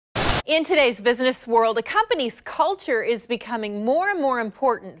In today's business world, a company's culture is becoming more and more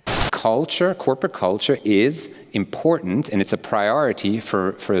important. Culture, corporate culture is important, and it's a priority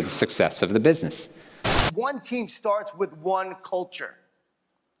for the success of the business. One team starts with one culture.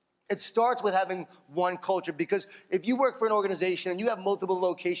 It starts with having one culture, because if you work for an organization and you have multiple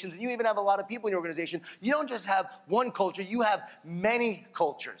locations and you even have a lot of people in your organization, you don't just have one culture, you have many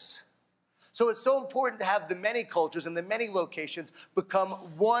cultures. So it's so important to have the many cultures and the many locations become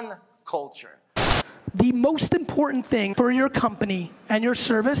one culture. The most important thing for your company and your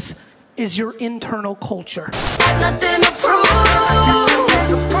service is your internal culture. Nothing to prove,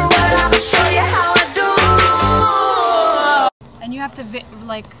 but I'll show you how I do. And you have to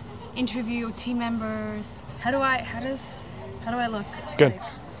like interview team members. How do I look? Good. Like,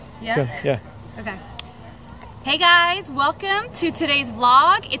 yeah? Good. Yeah. Okay. Hey guys, welcome to today's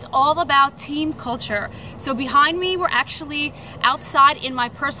vlog. It's all about team culture. So behind me, we're actually outside in my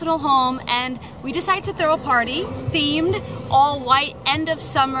personal home, and we decided to throw a party, themed, all white, end of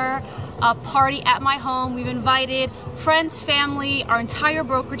summer party at my home. We've invited friends, family, our entire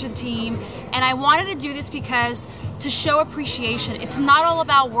brokerage and team, and I wanted to do this because to show appreciation. It's not all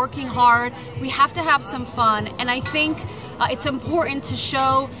about working hard. We have to have some fun, and I think it's important to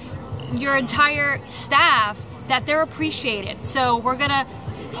show your entire staff that they're appreciated. So we're gonna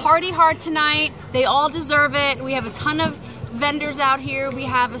party hard tonight. They all deserve it. We have a ton of vendors out here. We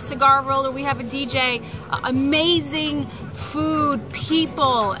have a cigar roller, we have a DJ, amazing food,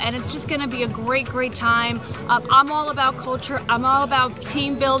 people, and it's just gonna be a great time. I'm all about culture, I'm all about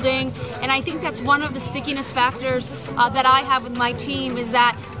team building, and I think that's one of the stickiness factors that I have with my team, is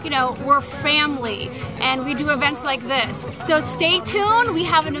that, you know, we're family and we do events like this. So stay tuned, we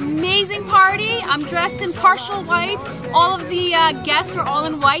have an amazing party. I'm dressed in partial white. All of the guests are all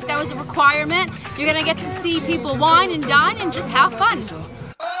in white, that was a requirement. You're gonna get to see people wine and dine and just have fun.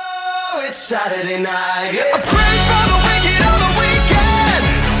 Oh, it's Saturday night. A break for the wicked on the weekend.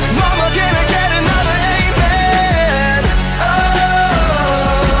 Mama, can I get another amen?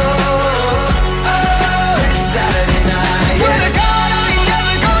 Oh, it's Saturday night. Swear to God, I ain't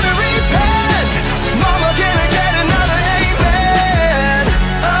never gonna repent. Mama, can I get another amen?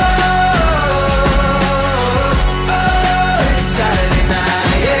 Oh, it's Saturday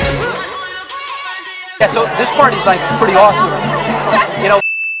night. Yeah, so this party's like pretty awesome. You know,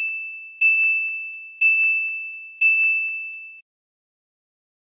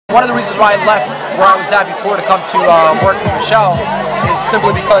 one of the reasons why I left where I was at before to come to work with Michelle is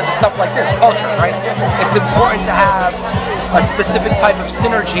simply because of stuff like this, culture, right? It's important to have a specific type of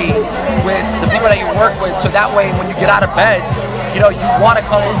synergy with the people that you work with, so that way when you get out of bed, you know, you want to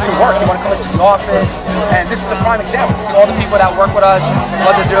come into work, you want to come into the office, and this is a prime example. See, all the people that work with us,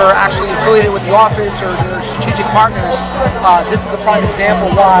 whether they're actually affiliated with the office or they're strategic partners, this is a prime example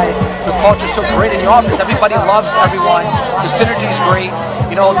why the culture is so great in the office. Everybody loves everyone, the synergy is great,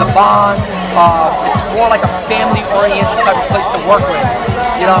 you know, the bond, it's more like a family-oriented type of place to work with,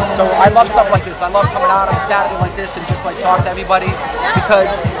 you know, so I love stuff like this. I love coming out on a Saturday like this and just like talking to everybody,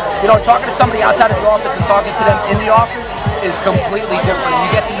 because, you know, talking to somebody outside of the office and talking to them in the office is completely different.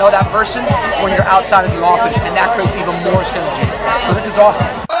 You get to know that person when you're outside of the office, and that creates even more synergy. So this is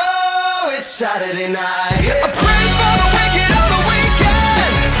awesome. Oh, it's Saturday night. A break for the wicked on the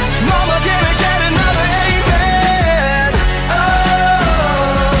weekend. Mama, can I get another amen?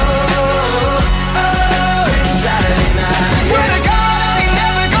 Oh, it's Saturday night. Swear to God, I ain't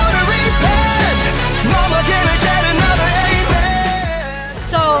never gonna repent. Mama, can I get another amen?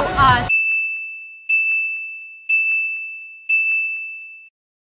 So,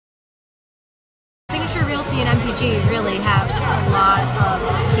 Signature Realty and MPG really have a lot of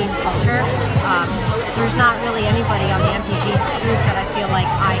team culture. There's not really anybody on the MPG group that I feel like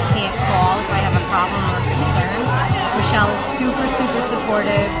I can't call if I have a problem or a concern. Michelle is super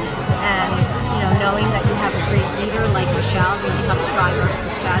supportive, and you know, knowing that you have a great leader like Michelle really helps drive our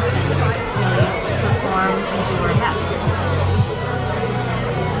success and really perform and do our best.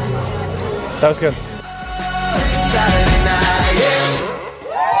 That was good. Saturday night.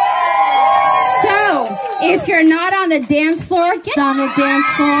 So, if you're not on the dance floor, get on the dance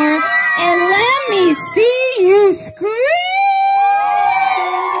floor and let me see you scream!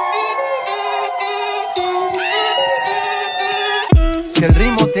 Si el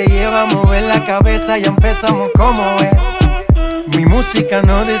ritmo te lleva a mover la cabeza, ya empezamos como es. Mi música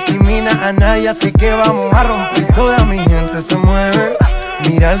no discrimina a nadie, así que vamos a romper. Toda mi gente se mueve,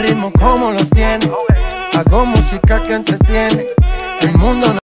 mira el ritmo como los tiene. Hago música que entretiene, el mundo no